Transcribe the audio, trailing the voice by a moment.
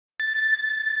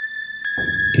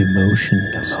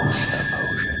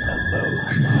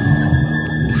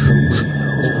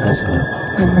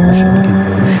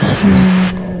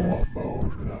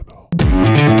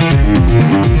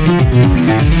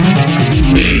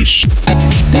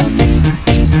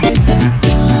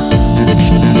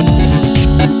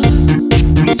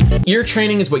Ear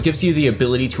training is what gives you the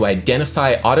ability to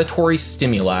identify auditory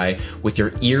stimuli with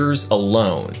your ears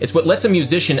alone. It's what lets a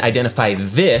musician identify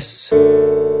this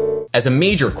as a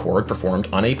major chord performed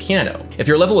on a piano. If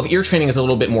your level of ear training is a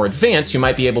little bit more advanced, you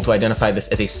might be able to identify this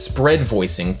as a spread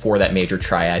voicing for that major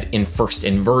triad in first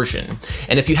inversion.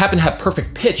 And if you happen to have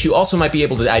perfect pitch, you also might be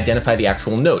able to identify the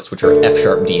actual notes, which are F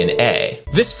sharp, D, and A.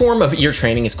 This form of ear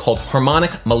training is called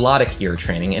harmonic melodic ear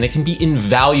training, and it can be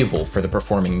invaluable for the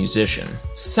performing musician.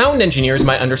 Sound engineers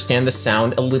might understand the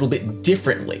sound a little bit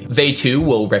differently. They too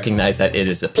will recognize that it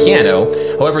is a piano.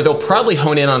 However, they'll probably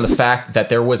hone in on the fact that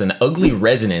there was an ugly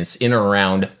resonance in or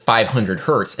around 500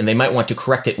 hertz, and they might want to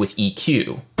correct it with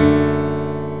EQ.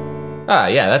 Ah,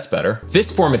 yeah, that's better.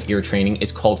 This form of ear training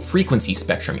is called frequency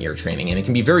spectrum ear training, and it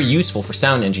can be very useful for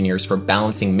sound engineers for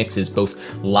balancing mixes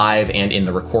both live and in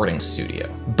the recording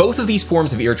studio. Both of these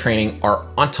forms of ear training are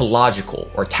ontological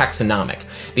or taxonomic.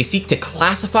 They seek to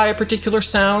classify a particular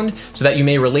sound so that you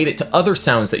may relate it to other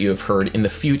sounds that you have heard in the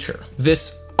future.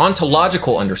 This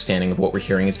ontological understanding of what we're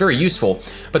hearing is very useful,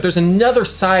 but there's another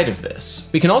side of this.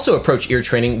 We can also approach ear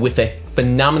training with a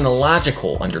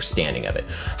phenomenological understanding of it,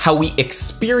 how we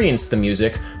experience the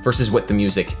music versus what the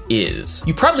music is.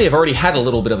 You probably have already had a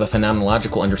little bit of a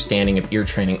phenomenological understanding of ear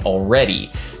training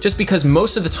already, just because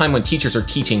most of the time when teachers are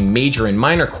teaching major and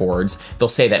minor chords, they'll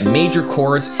say that major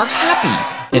chords are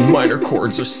happy and minor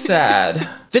chords are sad.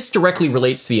 This directly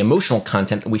relates to the emotional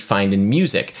content that we find in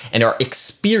music and our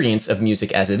experience of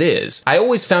music as it is. I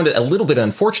always found it a little bit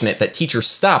unfortunate that teachers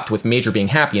stopped with major being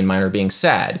happy and minor being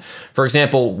sad. For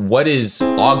example, what is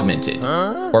augmented?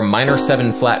 Or minor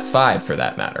 7 flat 5 for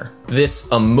that matter. This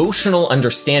emotional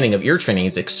understanding of ear training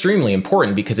is extremely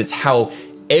important because it's how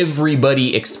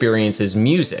everybody experiences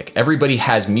music. Everybody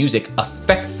has music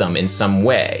affect them in some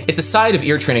way. It's a side of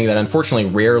ear training that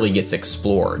unfortunately rarely gets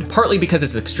explored, partly because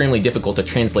it's extremely difficult to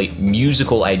translate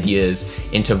musical ideas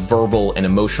into verbal and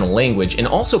emotional language, and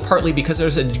also partly because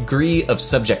there's a degree of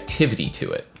subjectivity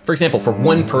to it. For example, for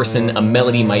one person, a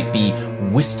melody might be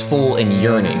wistful and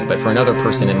yearning, but for another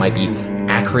person, it might be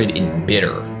acrid and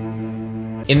bitter.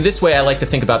 In this way, I like to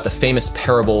think about the famous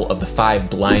parable of the 5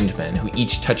 blind men who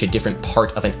each touch a different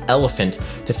part of an elephant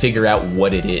to figure out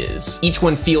what it is. Each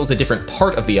one feels a different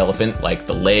part of the elephant, like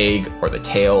the leg or the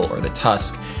tail or the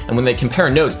tusk, and when they compare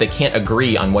notes, they can't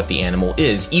agree on what the animal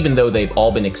is, even though they've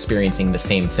all been experiencing the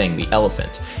same thing, the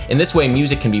elephant. In this way,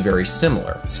 music can be very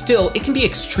similar. Still, it can be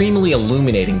extremely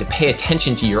illuminating to pay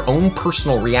attention to your own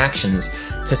personal reactions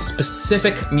to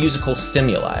specific musical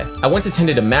stimuli. I once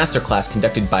attended a masterclass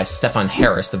conducted by Stefan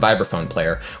Harris, the vibraphone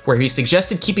player, where he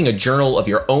suggested keeping a journal of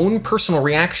your own personal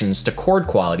reactions to chord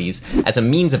qualities as a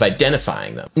means of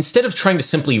identifying them. Instead of trying to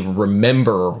simply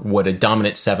remember what a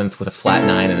dominant 7th with a flat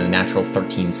 9 and a natural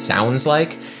 13 sounds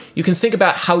like, you can think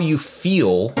about how you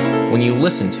feel when you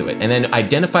listen to it, and then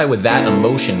identify with that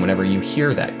emotion whenever you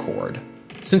hear that chord.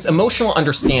 Since emotional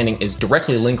understanding is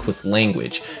directly linked with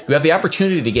language, you have the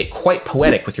opportunity to get quite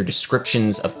poetic with your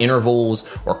descriptions of intervals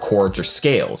or chords or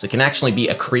scales. It can actually be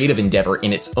a creative endeavor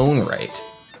in its own right.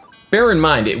 Bear in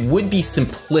mind, it would be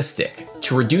simplistic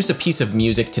to reduce a piece of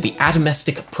music to the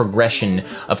atomistic progression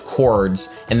of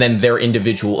chords and then their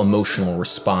individual emotional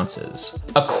responses.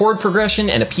 A chord progression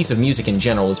and a piece of music in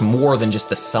general is more than just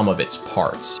the sum of its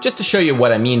parts. Just to show you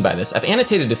what I mean by this, I've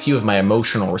annotated a few of my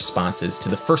emotional responses to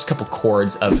the first couple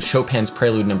chords of Chopin's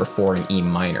Prelude No. 4 in E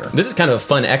minor. This is kind of a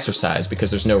fun exercise because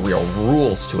there's no real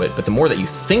rules to it, but the more that you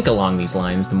think along these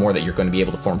lines, the more that you're going to be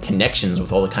able to form connections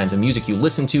with all the kinds of music you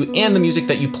listen to and the music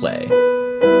that you play.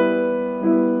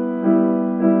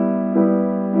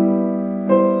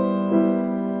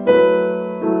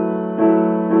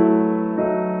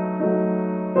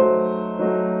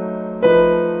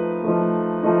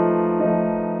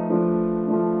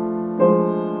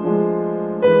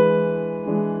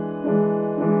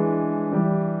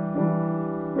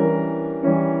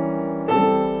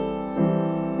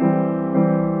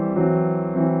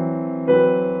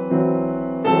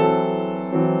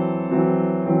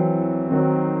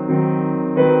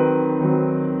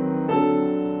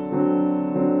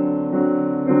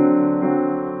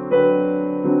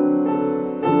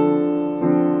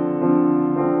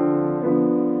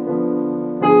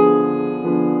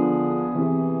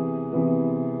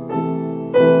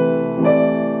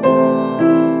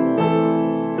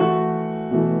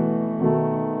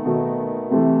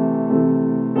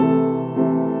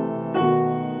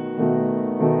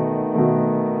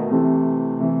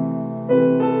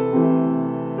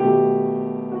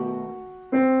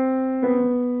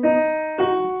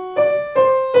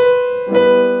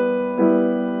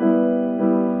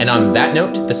 On that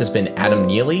note, this has been Adam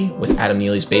Neely with Adam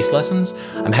Neely's Bass Lessons.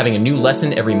 I'm having a new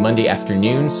lesson every Monday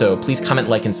afternoon, so please comment,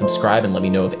 like, and subscribe and let me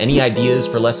know of any ideas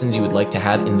for lessons you would like to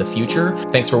have in the future.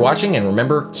 Thanks for watching, and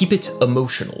remember, keep it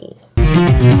emotional.